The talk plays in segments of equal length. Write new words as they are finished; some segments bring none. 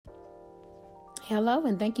Hello,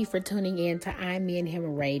 and thank you for tuning in to I'm Me and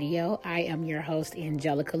Him Radio. I am your host,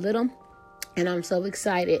 Angelica Little, and I'm so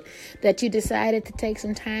excited that you decided to take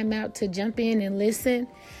some time out to jump in and listen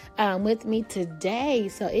with me today.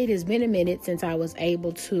 So it has been a minute since I was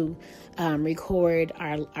able to record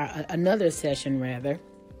our another session,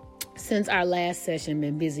 since our last session.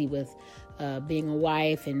 Been busy with being a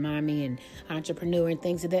wife and mommy and entrepreneur and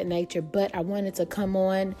things of that nature. But I wanted to come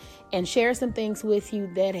on and share some things with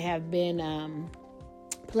you that have been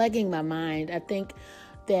plaguing my mind. I think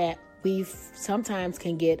that we sometimes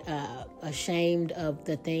can get ashamed of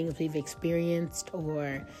the things we've experienced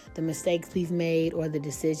or the mistakes we've made or the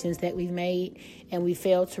decisions that we've made. And we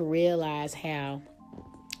fail to realize how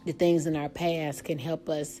the things in our past can help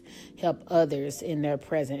us help others in their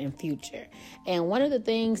present and future. And one of the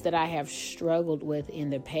things that I have struggled with in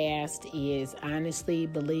the past is honestly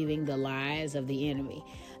believing the lies of the enemy.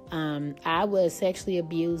 I was sexually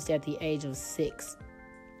abused at the age of 6.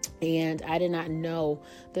 And I did not know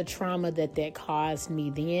the trauma that caused me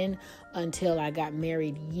then until I got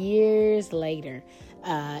married years later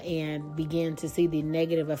and began to see the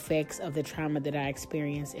negative effects of the trauma that I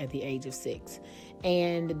experienced at the age of 6.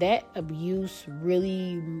 And that abuse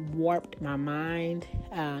really warped my mind.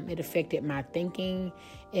 It affected my thinking.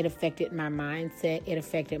 It affected my mindset. It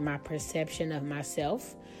affected my perception of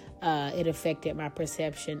myself. It affected my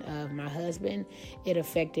perception of my husband. It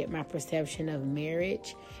affected my perception of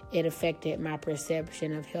marriage. It affected my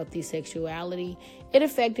perception of healthy sexuality. It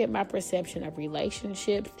affected my perception of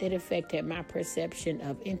relationships. It affected my perception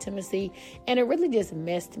of intimacy. And it really just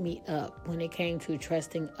messed me up when it came to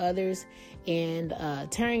trusting others and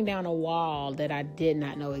tearing down a wall that I did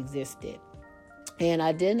not know existed. And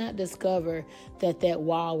I did not discover that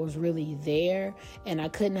wall was really there. And I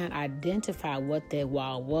could not identify what that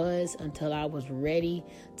wall was until I was ready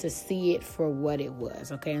to see it for what it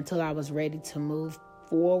was. Okay. Until I was ready to move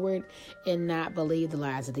forward and not believe the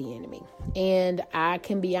lies of the enemy. And I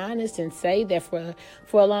can be honest and say that for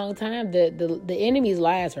a long time, the enemy's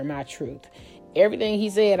lies are my truth. Everything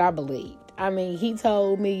he said, I believed. I mean, he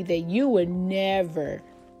told me that you would never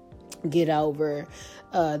get over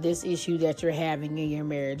this issue that you're having in your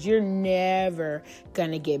marriage. You're never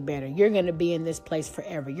going to get better. You're going to be in this place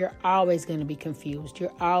forever. You're always going to be confused.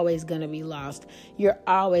 You're always going to be lost. You're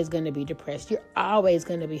always going to be depressed. You're always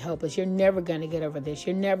going to be hopeless. You're never going to get over this.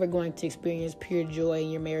 You're never going to experience pure joy in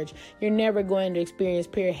your marriage. You're never going to experience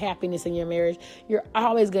pure happiness in your marriage. You're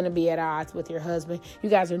always going to be at odds with your husband. You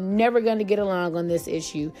guys are never going to get along on this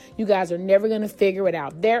issue. You guys are never going to figure it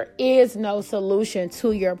out. There is no solution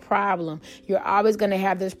to your problem. You're always going to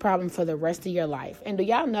have this problem for the rest of your life. And do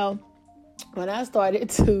y'all know, when I started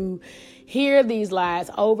to hear these lies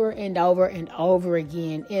over and over and over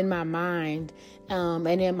again in my mind and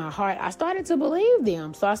in my heart, I started to believe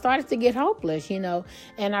them. So I started to get hopeless,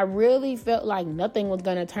 and I really felt like nothing was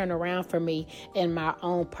going to turn around for me in my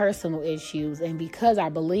own personal issues. And because I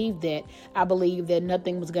believed that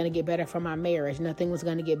nothing was going to get better for my marriage, nothing was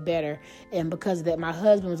going to get better. And because of that, my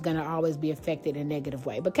husband was going to always be affected in a negative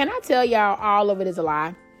way. But can I tell y'all, all of it is a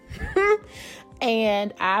lie?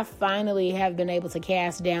 And I finally have been able to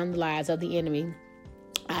cast down the lies of the enemy.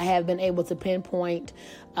 I have been able to pinpoint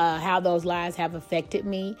how those lies have affected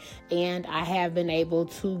me, and I have been able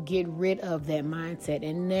to get rid of that mindset.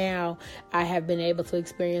 And now I have been able to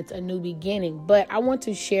experience a new beginning. But I want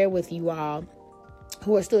to share with you all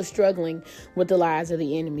who are still struggling with the lies of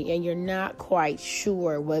the enemy, and you're not quite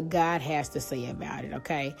sure what God has to say about it,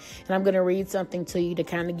 okay? And I'm going to read something to you to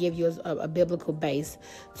kind of give you a biblical base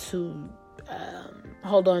to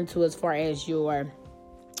hold on to as far as your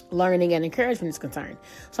learning and encouragement is concerned.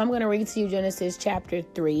 So I'm going to read to you Genesis chapter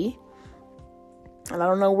 3. And I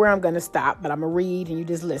don't know where I'm going to stop, but I'm going to read and you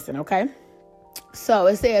just listen, okay? So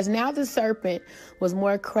it says, now the serpent was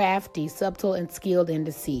more crafty, subtle, and skilled in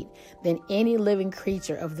deceit than any living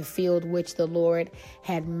creature of the field which the Lord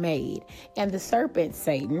had made. And the serpent,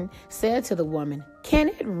 Satan, said to the woman, can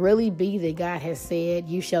it really be that God has said,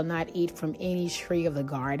 you shall not eat from any tree of the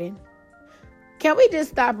garden? Can we just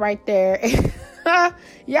stop right there?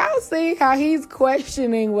 Y'all see how he's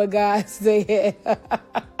questioning what God said?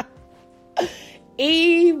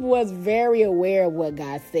 Eve was very aware of what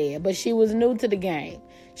God said, but she was new to the game.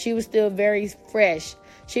 She was still very fresh.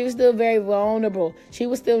 She was still very vulnerable. She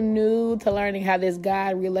was still new to learning how this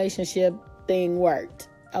God relationship thing worked.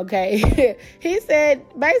 Okay. He said,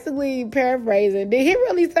 basically paraphrasing, did he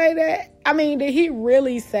really say that? I mean, did he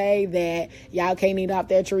really say that y'all can't eat off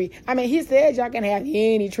that tree? I mean, he said y'all can have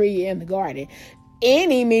any tree in the garden.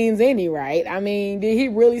 Any means any, right? I mean, did he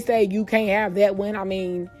really say you can't have that one? I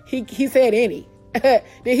mean, he said any. Did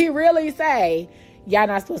he really say Y'all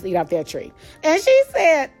not supposed to eat off that tree. And she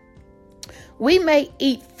said, we may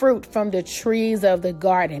eat fruit from the trees of the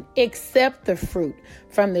garden, except the fruit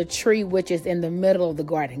from the tree which is in the middle of the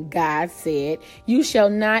garden. God said, you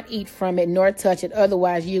shall not eat from it nor touch it,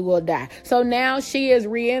 otherwise you will die. So now she is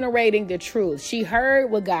reiterating the truth. She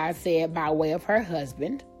heard what God said by way of her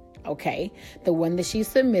husband. Okay, the one that she's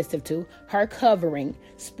submissive to, her covering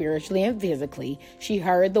spiritually and physically. She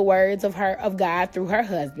heard the words of God through her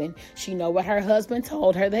husband. She know what her husband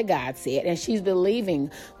told her that God said, and she's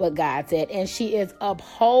believing what God said, and she is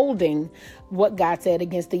upholding what God said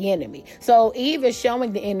against the enemy. So Eve is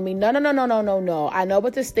showing the enemy, no. I know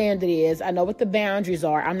what the standard is. I know what the boundaries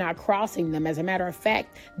are. I'm not crossing them. As a matter of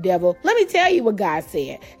fact, devil, let me tell you what God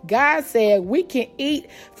said. God said we can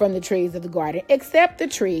eat from the trees of the garden, except the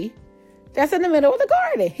tree that's in the middle of the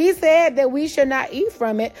garden. He said that we should not eat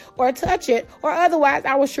from it or touch it, or otherwise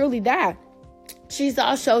I will surely die. She's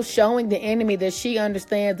also showing the enemy that she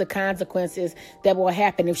understands the consequences that will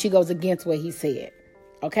happen if she goes against what he said.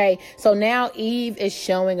 Okay, so now Eve is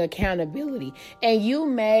showing accountability, and you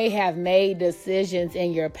may have made decisions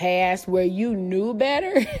in your past where you knew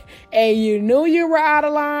better and you knew you were out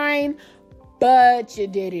of line, but you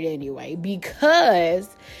did it anyway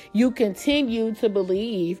because you continue to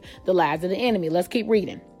believe the lies of the enemy. Let's keep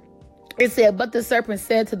reading. It said, but the serpent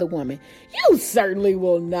said to the woman, you certainly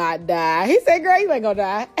will not die. He said, girl, you ain't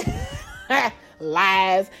gonna die.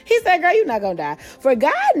 Lies. He said, girl, you're not gonna die. For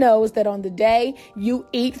God knows that on the day you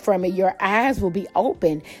eat from it, your eyes will be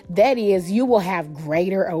open. That is, you will have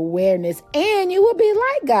greater awareness, and you will be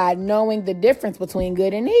like God, knowing the difference between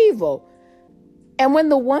good and evil. And when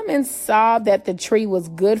the woman saw that the tree was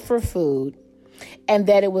good for food, and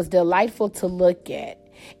that it was delightful to look at,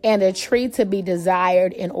 and a tree to be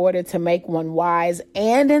desired in order to make one wise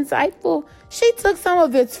and insightful, she took some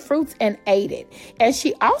of its fruits and ate it. And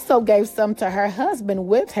she also gave some to her husband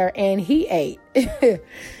with her, and he ate. The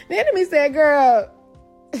enemy said, girl,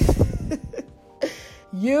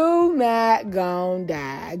 you not gonna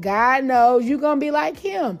die. God knows you gonna be like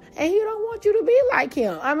him, and he don't want you to be like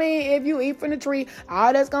him. I mean, if you eat from the tree,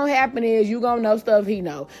 all that's gonna happen is you gonna know stuff he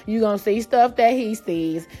know. You gonna see stuff that he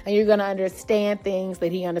sees, and you're gonna understand things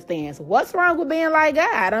that he understands. What's wrong with being like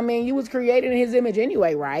God? I mean, you was created in his image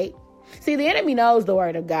anyway, right? See, the enemy knows the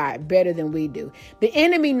word of God better than we do. The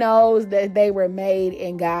enemy knows that they were made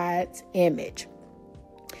in God's image.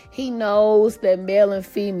 He knows that male and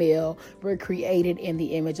female were created in the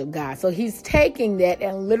image of God. So he's taking that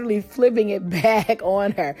and literally flipping it back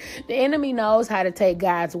on her. The enemy knows how to take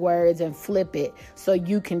God's words and flip it so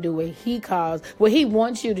you can do what he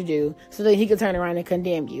wants you to do, so that he can turn around and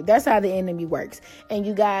condemn you. That's how the enemy works. And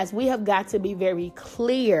you guys, we have got to be very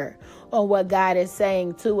clear on what God is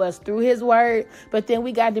saying to us through his word, but then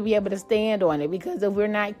we got to be able to stand on it, because if we're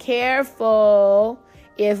not careful,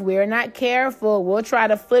 we'll try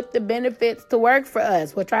to flip the benefits to work for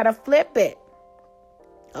us. We'll try to flip it.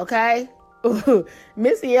 Okay?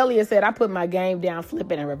 Missy Elliott said, I put my game down,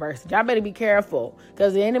 flip it, and reverse it. Y'all better be careful,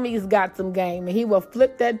 because the enemy's got some game, and he will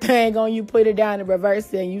flip that thing on you, put it down, and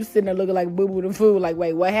reverse it, and you sitting there looking like boo-boo the fool, like,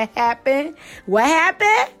 wait, what happened? What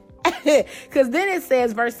happened? Because then it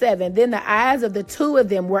says, verse 7, then the eyes of the two of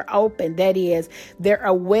them were open. That is, their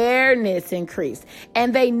awareness increased.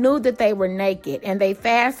 And they knew that they were naked. And they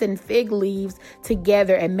fastened fig leaves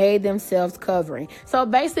together and made themselves covering. So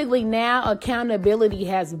basically now accountability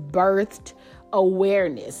has birthed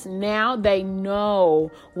awareness. Now they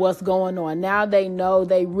know what's going on. Now they know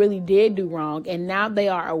they really did do wrong. And now they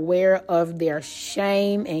are aware of their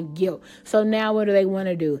shame and guilt. So now what do they want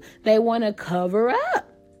to do? They want to cover up.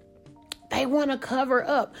 They want to cover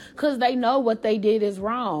up because they know what they did is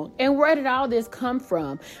wrong. And where did all this come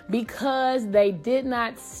from? Because they did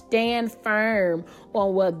not stand firm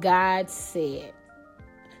on what God said.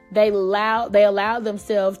 They allowed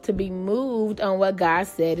themselves to be moved on what God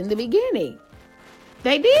said in the beginning.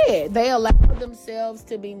 They did. They allowed themselves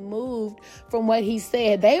to be moved from what he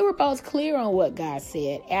said. They were both clear on what God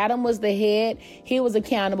said. Adam was the head. He was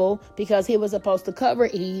accountable because he was supposed to cover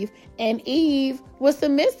Eve. And Eve was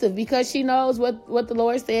submissive because she knows what the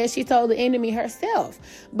Lord says. She told the enemy herself.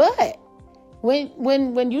 But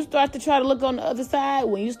when you start to try to look on the other side,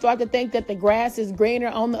 when you start to think that the grass is greener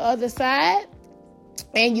on the other side,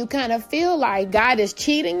 and you kind of feel like God is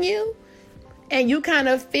cheating you, and you kind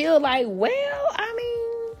of feel like, well, I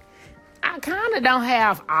mean, I kind of don't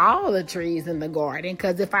have all the trees in the garden,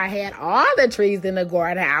 because if I had all the trees in the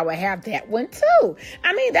garden, I would have that one too.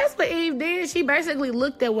 I mean, that's what Eve did. She basically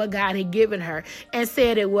looked at what God had given her and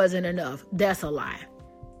said it wasn't enough. That's a lie.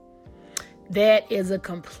 That is a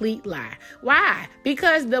complete lie. Why?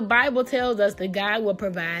 Because the Bible tells us that God will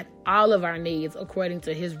provide all of our needs according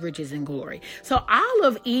to his riches and glory. So all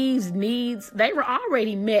of Eve's needs, they were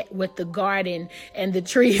already met with the garden and the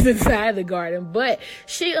trees inside the garden. But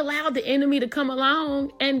she allowed the enemy to come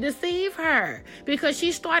along and deceive her because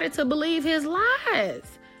she started to believe his lies.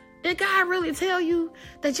 Did God really tell you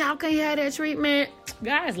that y'all can't have that treatment?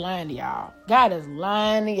 God is lying to y'all. God is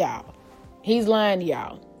lying to y'all. He's lying to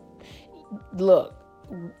y'all. Look,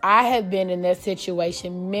 I have been in that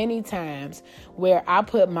situation many times where I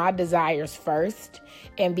put my desires first.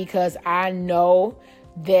 And because I know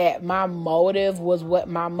that my motive was what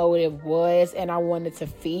my motive was, and I wanted to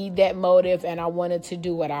feed that motive, and I wanted to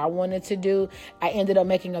do what I wanted to do, I ended up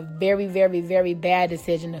making a very, very, very bad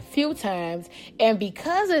decision a few times. And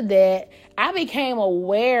because of that, I became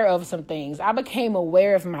aware of some things. I became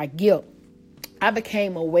aware of my guilt. I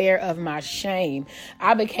became aware of my shame.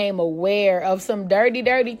 I became aware of some dirty,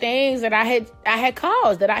 dirty things that I had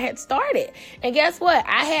caused, that I had started. And guess what?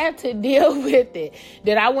 I had to deal with it.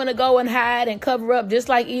 Did I want to go and hide and cover up just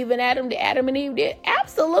like Eve and Adam and Eve did?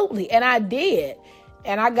 Absolutely. And I did.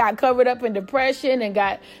 And I got covered up in depression and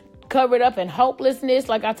got covered up in hopelessness,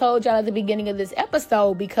 like I told y'all at the beginning of this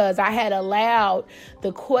episode, because I had allowed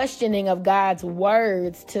the questioning of God's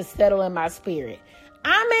words to settle in my spirit.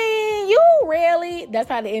 I mean, you really, that's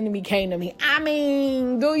how the enemy came to me. I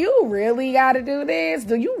mean, do you really got to do this?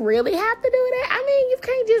 Do you really have to do that? I mean, you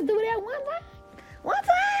can't just do that one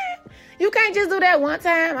time. You can't just do that one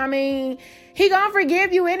time. I mean, he gonna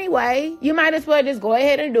forgive you anyway. You might as well just go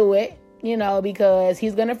ahead and do it, because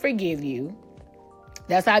he's gonna forgive you.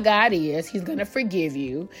 That's how God is. He's gonna forgive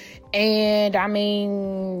you. And I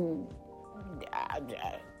mean,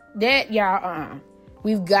 that y'all,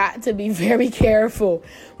 we've got to be very careful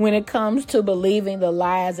when it comes to believing the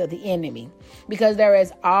lies of the enemy, because there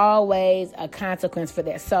is always a consequence for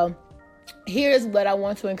that. So here's what I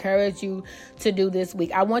want to encourage you to do this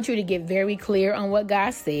week. I want you to get very clear on what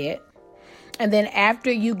God said. And then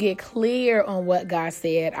after you get clear on what God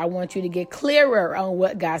said, I want you to get clearer on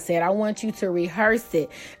what God said. I want you to rehearse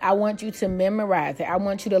it. I want you to memorize it. I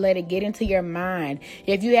want you to let it get into your mind.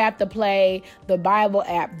 If you have to play the Bible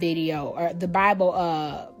app video or the Bible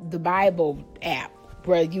app,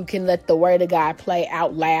 where you can let the word of God play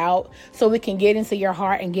out loud so it can get into your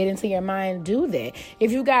heart and get into your mind, do that.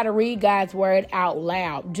 If you got to read God's word out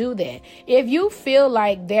loud, do that. If you feel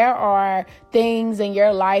like there are things in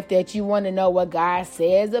your life that you want to know what God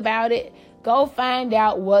says about it, go find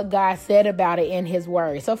out what God said about it in his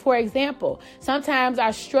word. So for example, sometimes I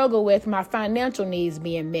struggle with my financial needs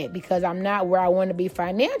being met because I'm not where I want to be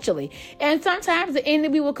financially. And sometimes the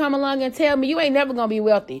enemy will come along and tell me, you ain't never going to be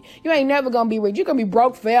wealthy. You ain't never going to be rich. You're going to be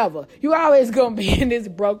broke forever. You always going to be in this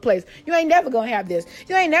broke place. You ain't never going to have this.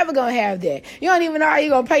 You ain't never going to have that. You don't even know how you're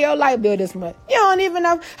going to pay your light bill this month. You don't even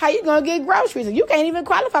know how you're going to get groceries. You can't even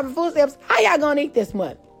qualify for food stamps. How y'all going to eat this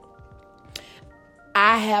month?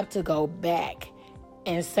 I have to go back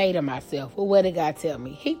and say to myself, well, what did God tell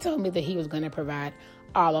me? He told me that he was going to provide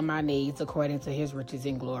all of my needs according to his riches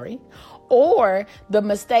and glory. Or the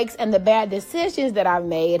mistakes and the bad decisions that I've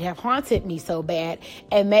made have haunted me so bad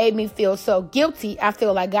and made me feel so guilty. I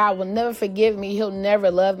feel like God will never forgive me. He'll never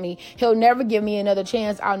love me. He'll never give me another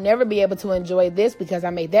chance. I'll never be able to enjoy this because I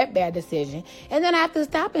made that bad decision. And then I have to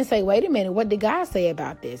stop and say, wait a minute, what did God say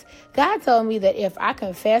about this? God told me that if I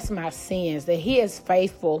confess my sins, that he is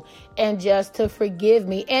faithful and just to forgive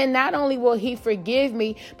me. And not only will he forgive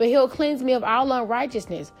me, but he'll cleanse me of all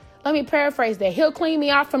unrighteousness. Let me paraphrase that. He'll clean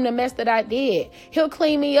me off from the mess that I did. He'll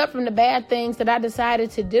clean me up from the bad things that I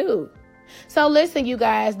decided to do. So listen, you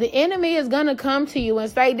guys, the enemy is going to come to you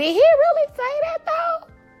and say, did he really say that though?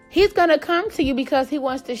 He's going to come to you because he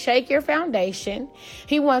wants to shake your foundation.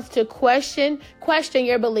 He wants to question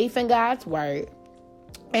your belief in God's word.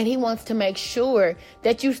 And he wants to make sure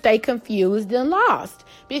that you stay confused and lost.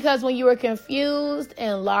 Because when you are confused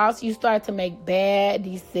and lost, you start to make bad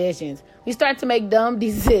decisions. We start to make dumb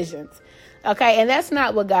decisions. Okay, and that's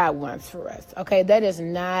not what God wants for us. Okay, that is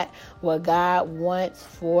not what God wants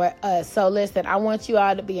for us. So listen, I want you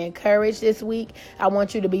all to be encouraged this week. I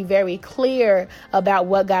want you to be very clear about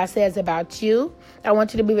what God says about you. I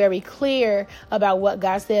want you to be very clear about what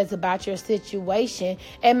God says about your situation.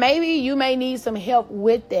 And maybe you may need some help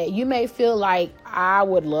with that. You may feel like, I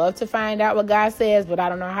would love to find out what God says, but I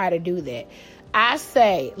don't know how to do that. I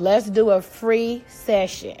say, let's do a free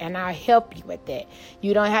session and I'll help you with that.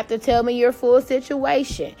 You don't have to tell me your full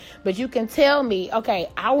situation, but you can tell me, okay,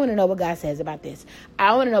 I want to know what God says about this.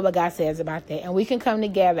 I want to know what God says about that. And we can come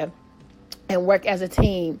together and work as a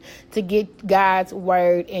team to get God's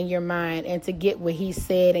word in your mind and to get what he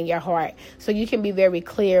said in your heart, so you can be very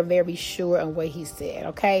clear, very sure on what he said.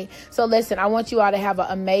 Okay. So listen, I want you all to have an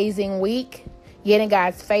amazing week. Get in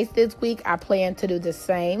God's face this week. I plan to do the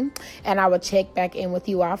same, and I will check back in with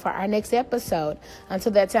you all for our next episode.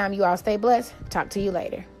 Until that time, you all stay blessed. Talk to you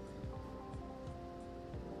later.